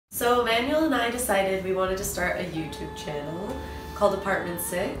So Manuel and I decided we wanted to start a YouTube channel called Apartment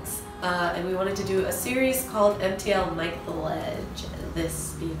 6, and we wanted to do a series called MTL Mike the Ledge,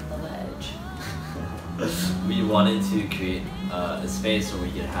 this being the ledge. We wanted to create a space where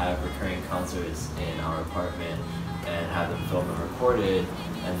we could have recurring concerts in our apartment and have them filmed and recorded,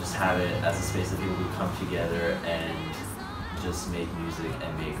 and just have it as a space that people could come together and just make music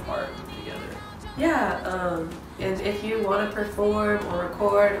and make art together. Yeah, and if you want to perform or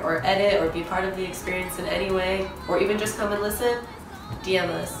record or edit or be part of the experience in any way, or even just come and listen, DM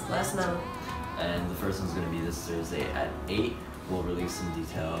us, let us know. And the first one's going to be this Thursday at 8. We'll release some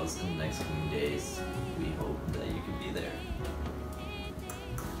details in the next coming days. We hope that you could be there.